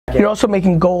You're also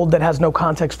making gold that has no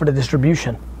context for the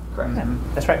distribution. Correct.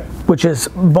 That's right. Which is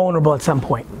vulnerable at some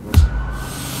point.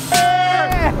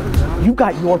 You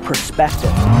got your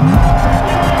perspective. I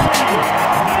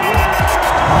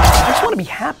just want to be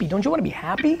happy. Don't you want to be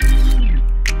happy?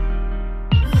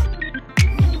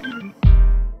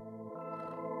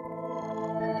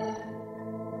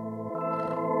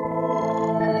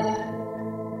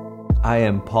 I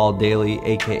am Paul Daly,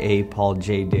 aka Paul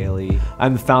J. Daly.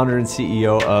 I'm the founder and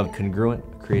CEO of Congruent,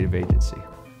 a creative agency.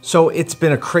 So it's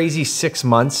been a crazy 6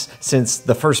 months since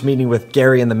the first meeting with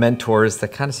Gary and the mentors.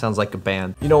 That kind of sounds like a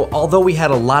band. You know, although we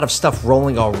had a lot of stuff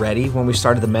rolling already when we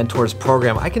started the mentors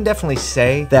program, I can definitely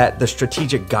say that the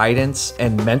strategic guidance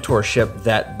and mentorship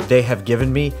that they have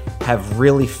given me have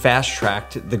really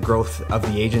fast-tracked the growth of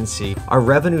the agency. Our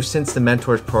revenue since the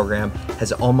mentors program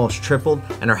has almost tripled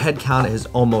and our headcount has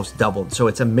almost doubled. So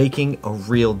it's making a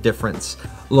real difference.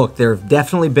 Look, there have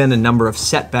definitely been a number of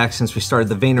setbacks since we started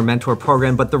the VaynerMentor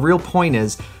program, but the real point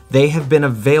is they have been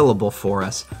available for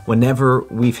us whenever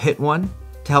we've hit one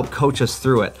to help coach us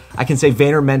through it. I can say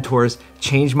VaynerMentors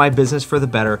changed my business for the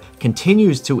better,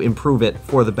 continues to improve it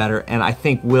for the better, and I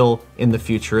think will in the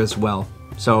future as well.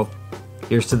 So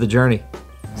here's to the journey.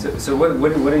 So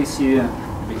what do you see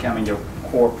becoming your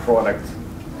core product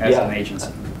as an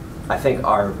agency? I think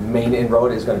our main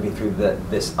inroad is going to be through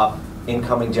this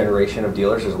incoming generation of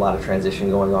dealers. There's a lot of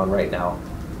transition going on right now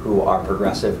who are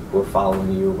progressive, who are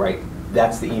following you, right?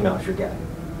 That's the emails you're getting.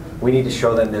 We need to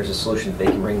show them there's a solution that they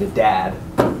can bring to dad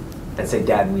and say,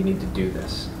 Dad, we need to do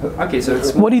this. Okay, so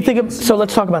it's what do you think of, so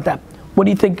let's talk about that. What do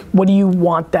you think, what do you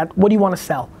want to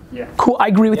sell? Yeah. Cool, I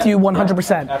agree with you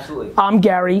 100%. Yeah, absolutely. I'm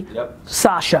Gary,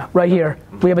 Sasha, right here.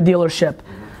 We have a dealership.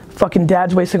 Fucking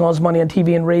dad's wasting all his money on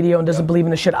TV and radio and doesn't believe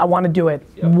in the shit. I want to do it.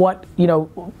 What, you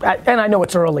know, and I know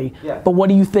it's early, but what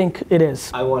do you think it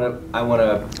is? I want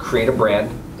to create a brand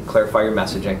and clarify your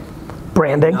messaging.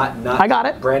 Branding. Not I got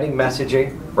it. Branding,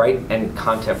 messaging, right, and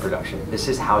content production. This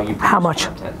is how you produce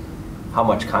content. How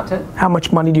much content? How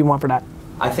much money do you want for that?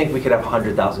 I think we could have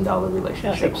 $100,000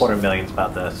 relationships. Yeah, $250,000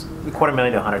 about this.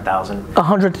 $250,000 to $100,000.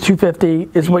 100 to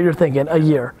 250 is what you're thinking a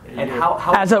year. And how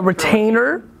as a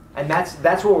retainer? And that's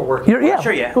what we're working on. Yeah,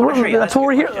 sure, yeah. That's what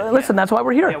we're here. Listen, that's why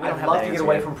we're here. Yeah, I'd love to get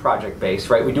away from project based,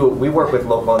 right? We work with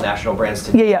local and national brands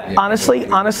to Honestly,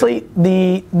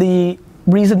 the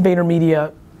reason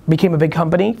VaynerMedia became a big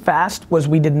company fast was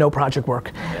we did no project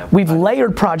work. Yeah, we've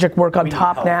layered project work on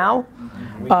top now,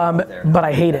 but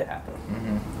I hate it.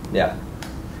 Yeah.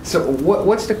 So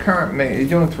what's the current? You're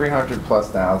doing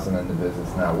 300,000+ in the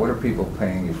business now. What are people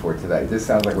paying you for today? This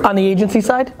sounds like on the agency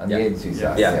side. On the agency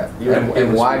side, yeah.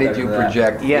 And why did you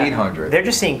project 800? They're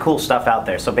just seeing cool stuff out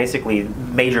there. So basically,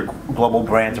 major global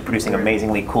brands are producing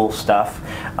amazingly cool stuff.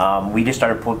 We just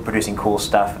started producing cool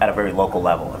stuff at a very local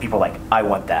level. And people are like, I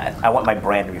want that. I want my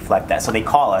brand to reflect that. So they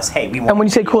call us, hey, we want. And when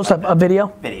you say cool stuff, a video?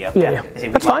 Video. Yeah.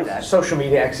 That's fine. Social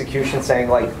media execution, saying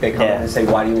like they come in and say,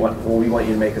 why do you want? Well, we want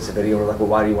you to make us a video. We're like, well,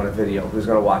 why do you want a video? Who's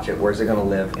going to watch it? Where's it going to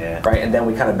live? Yeah. Right? And then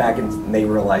we kind of back and they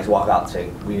realize, walk out and say,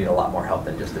 we need a lot more help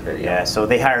than just a video. Yeah, so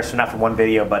they hire us not for one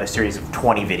video, but a series of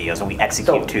 20 videos, and we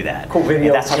execute to that. Cool videos,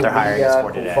 and that's what they're hiring us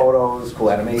for today. Cool photos,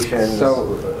 cool animations.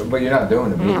 So, but you're not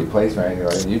doing the media placement,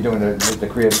 right? You're doing the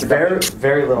creative production.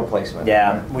 Very little placement.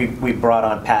 Yeah, we brought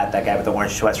on Pat, that guy with the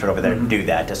orange sweatshirt over there, to do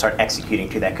that, to start executing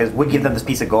to that, because we give them this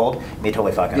piece of gold, and they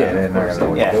totally fuck it up. Yeah, they're not going to know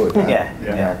what to do with that.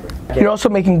 Yeah. You're also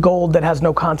making gold that has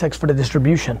no context for the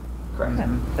distribution. Correct.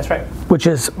 That's right. Which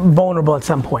is vulnerable at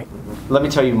some point. Let me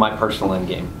tell you my personal end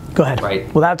game. Go ahead.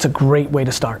 Right. Well, that's a great way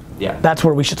to start. Yeah. That's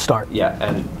where we should start. Yeah,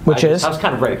 and I was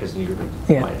kind of ready because you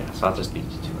were my ass. I'll just beat you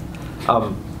to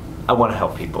it. I want to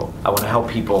help people. I want to help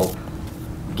people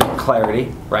get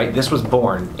clarity. Right. This was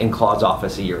born in Claude's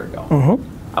office a year ago.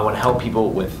 I want to help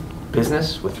people with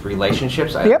business, with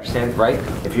relationships. I understand. Right.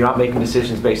 If you're not making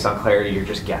decisions based on clarity, you're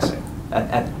just guessing.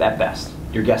 At best,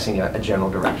 you're guessing a general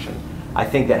direction. I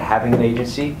think that having an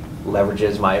agency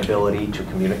leverages my ability to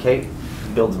communicate,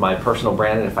 builds my personal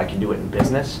brand, and if I can do it in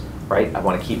business, right, I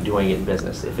want to keep doing it in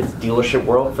business. If it's dealership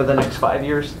world for the next 5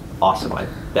 years, awesome.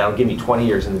 That'll give me 20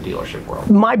 years in the dealership world.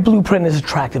 My blueprint is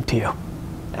attractive to you.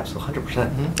 Absolutely,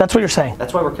 100%. That's what you're saying.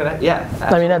 That's why we're connected. Yeah,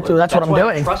 absolutely. I mean, that's what I'm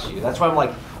doing. I trust you. That's why I'm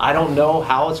like, I don't know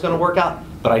how it's going to work out,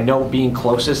 but I know being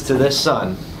closest to this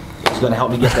son is going to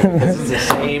help me get there because it's the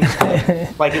same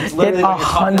thing. Like it's literally when you're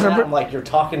talking to that, I'm like, you're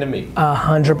talking to me.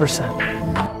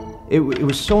 100%. It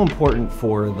was so important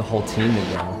for the whole team to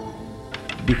go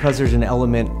because there's an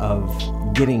element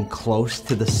of getting close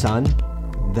to the sun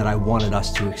that I wanted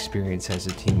us to experience as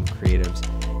a team of creatives.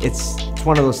 It's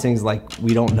one of those things like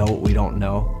we don't know what we don't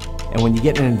know. And when you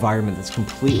get in an environment that's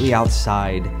completely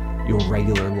outside your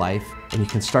regular life, and you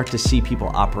can start to see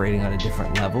people operating on a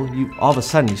different level, all of a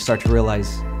sudden you start to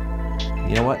realize,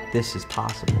 you know what, this is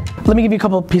possible. Let me give you a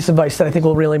couple of pieces of advice that I think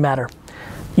will really matter.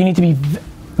 You need to be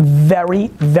very,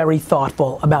 very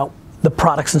thoughtful about the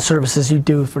products and services you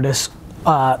do for this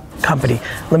company.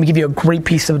 Let me give you a great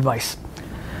piece of advice.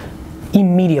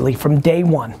 Immediately from day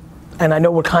one, and I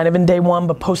know we're kind of in day one,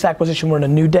 but post-acquisition we're in a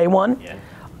new day one,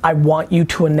 I want you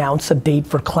to announce a date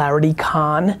for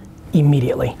ClarityCon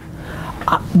immediately.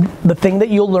 The thing that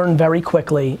you'll learn very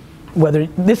quickly, whether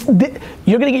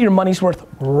you're gonna get your money's worth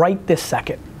right this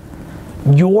second.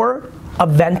 Your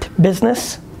event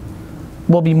business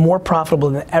will be more profitable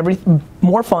than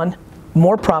more fun,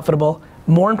 more profitable,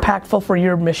 more impactful for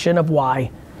your mission of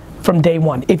why from day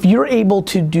one. If you're able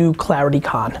to do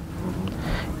ClarityCon,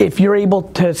 if you're able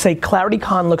to say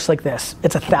ClarityCon looks like this,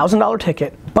 it's $1,000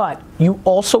 ticket, but you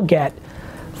also get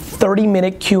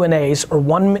 30-minute Q&As or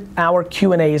 1 hour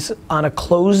Q&As on a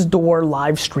closed door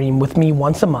live stream with me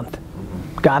once a month.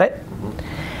 Got it?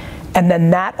 And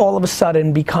then that all of a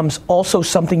sudden becomes also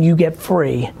something you get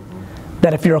free,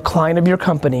 that if you're a client of your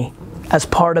company, as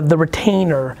part of the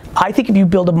retainer, I think if you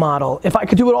build a model, if I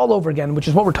could do it all over again, which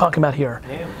is what we're talking about here,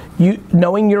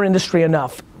 knowing your industry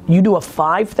enough, you do a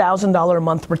 $5,000 a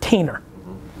month retainer,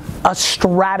 a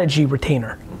strategy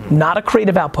retainer, not a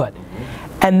creative output,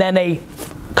 and then a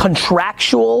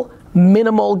contractual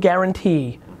minimal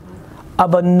guarantee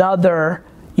of another,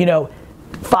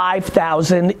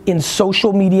 $5,000 in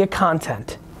social media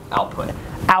content. Output.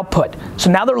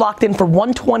 So now they're locked in for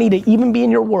 120 to even be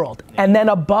in your world. And then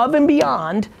above and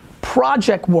beyond,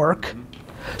 project work.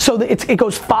 So it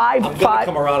goes five. I'm gonna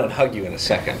come around and hug you in a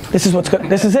second. This is what's good.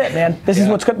 This is it, man. This is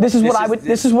what's good. This is what I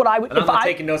would. And I'm not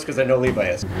taking notes because I know Levi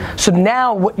is. So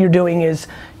now what you're doing is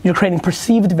you're creating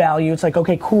perceived value. It's like,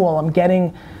 okay, cool. I'm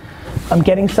getting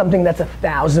something that's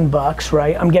 $1,000,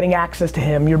 right? I'm getting access to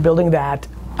him. You're building that.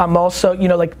 I'm also,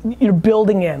 you're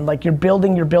building in, you're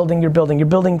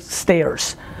building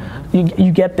stairs.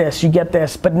 You get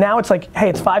this, but now it's like, hey,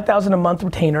 it's $5,000 a month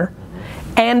retainer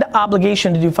and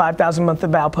obligation to do $5,000 a month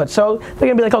of output. So they're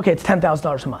gonna be like, okay, it's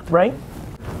 $10,000 a month, right?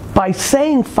 By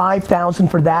saying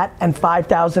 $5,000 for that and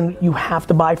 $5,000 you have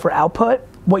to buy for output,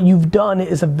 what you've done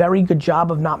is a very good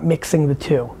job of not mixing the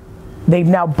two. They've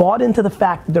now bought into the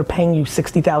fact that they're paying you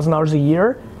 $60,000 a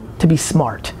year to be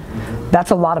smart.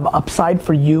 That's a lot of upside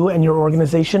for you and your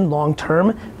organization long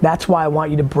term. That's why I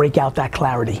want you to break out that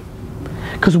clarity.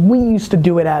 Because we used to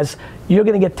do it as, you're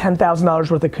gonna get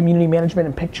 $10,000 worth of community management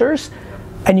and pictures,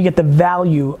 and you get the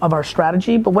value of our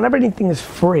strategy, but whenever anything is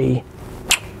free,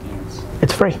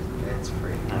 it's free.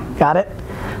 Got it?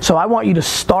 So I want you to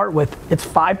start with, it's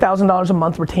 $5,000 a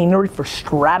month retainer for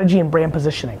strategy and brand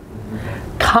positioning.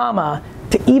 Comma,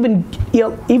 to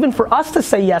even for us to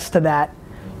say yes to that,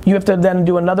 you have to then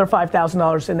do another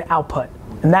 $5,000 in output.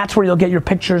 And that's where you'll get your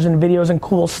pictures and videos and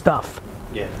cool stuff.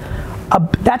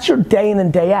 That's your day in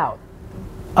and day out.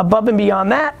 Above and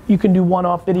beyond that, you can do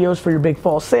one-off videos for your big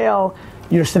fall sale.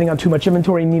 You're sitting on too much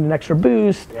inventory, you need an extra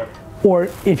boost. Or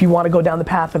if you want to go down the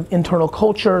path of internal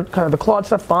culture, kind of the Claude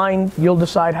stuff, fine. You'll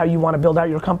decide how you want to build out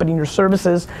your company and your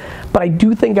services. But I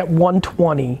do think at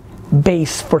 120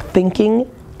 base for thinking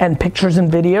and pictures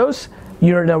and videos,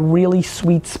 you're in a really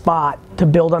sweet spot to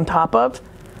build on top of,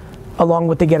 along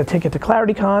with they get a ticket to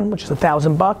ClarityCon, which is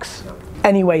 $1,000.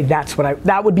 Anyway,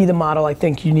 that would be the model I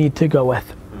think you need to go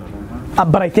with.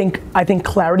 But I think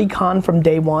ClarityCon from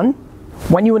day one,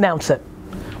 when you announce it,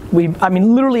 we've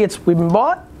been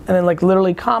bought, and then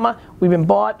literally comma, we've been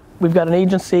bought, we've got an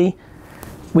agency,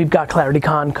 we've got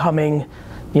ClarityCon coming,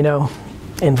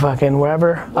 in fucking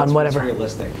wherever, on whatever. What's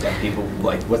realistic that people,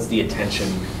 what's the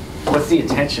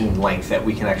attention length that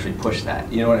we can actually push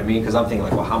that? You know what I mean? Because I'm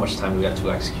thinking well, how much time do we have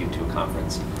to execute to a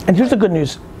conference? And here's the good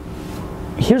news.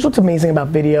 Here's what's amazing about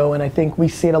video, and I think we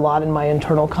see it a lot in my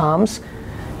internal comms.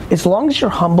 As long as you're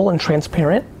humble and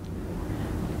transparent,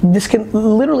 this can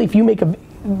literally,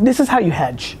 this is how you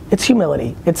hedge. It's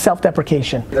humility, it's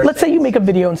self-deprecation. Let's say you make a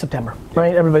video in September,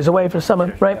 right? Everybody's away for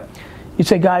summer, right? You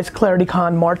say, guys,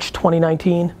 ClarityCon, March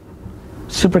 2019.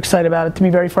 Super excited about it. To be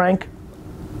very frank,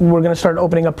 we're gonna start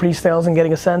opening up pre-sales and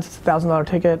getting a sense. It's a $1,000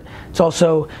 ticket. It's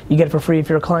also, you get it for free if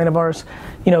you're a client of ours.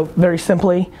 Very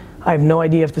simply, I have no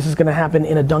idea if this is gonna happen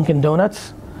in a Dunkin'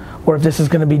 Donuts or if this is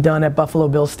gonna be done at Buffalo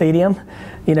Bills Stadium.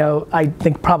 I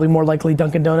think probably more likely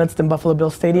Dunkin' Donuts than Buffalo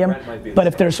Bills Stadium. But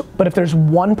if there's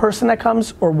one person that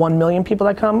comes or 1 million people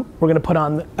that come, we're gonna put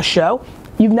on a show.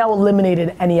 You've now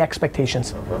eliminated any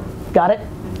expectations. Got it?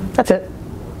 That's it.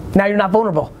 Now you're not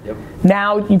vulnerable.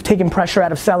 Now you've taken pressure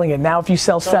out of selling it. Now if you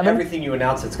sell 7. Everything you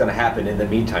announce that's gonna happen in the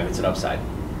meantime, it's an upside.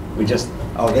 We just,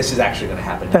 oh, this is actually going to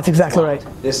happen. That's exactly right.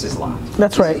 This is locked.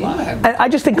 That's right. And I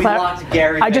just think We locked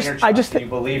Gary Vaynerchuk. Can you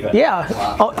believe it? Yeah.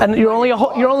 Oh, and you're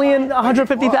only in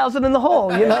 150,000 in the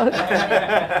hole, you know.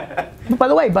 But by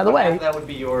the way, that would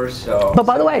be yours. So. But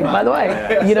by the way,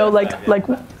 you know, like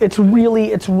it's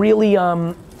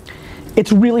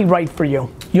really right for you.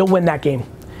 You'll win that game.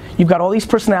 You've got all these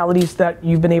personalities that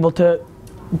you've been able to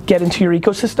get into your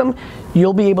ecosystem.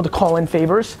 You'll be able to call in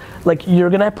favors. Like, you're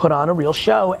gonna put on a real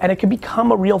show, and it can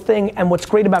become a real thing. And what's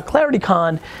great about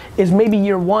ClarityCon is maybe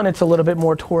year one it's a little bit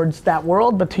more towards that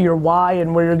world, but to your why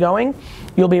and where you're going,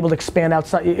 you'll be able to expand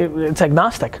outside. It's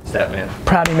agnostic. It's that, man.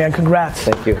 Proud of you, man. Congrats.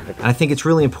 Thank you. I think it's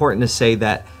really important to say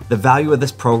that the value of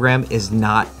this program is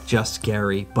not just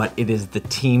Gary, but it is the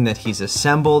team that he's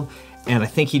assembled. And I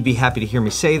think he'd be happy to hear me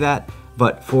say that.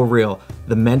 But for real,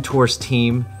 the Mentors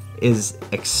team is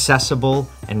accessible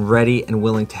and ready and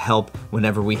willing to help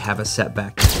whenever we have a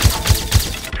setback.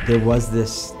 There was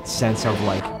this sense of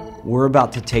like, we're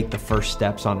about to take the first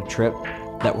steps on a trip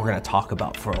that we're gonna talk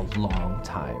about for a long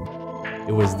time.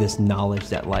 It was this knowledge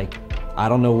that like, I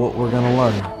don't know what we're gonna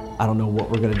learn. I don't know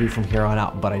what we're gonna do from here on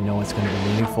out, but I know it's gonna be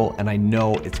meaningful, and I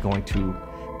know it's going to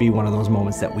be one of those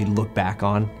moments that we look back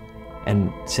on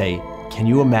and say, can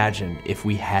you imagine if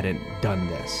we hadn't done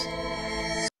this?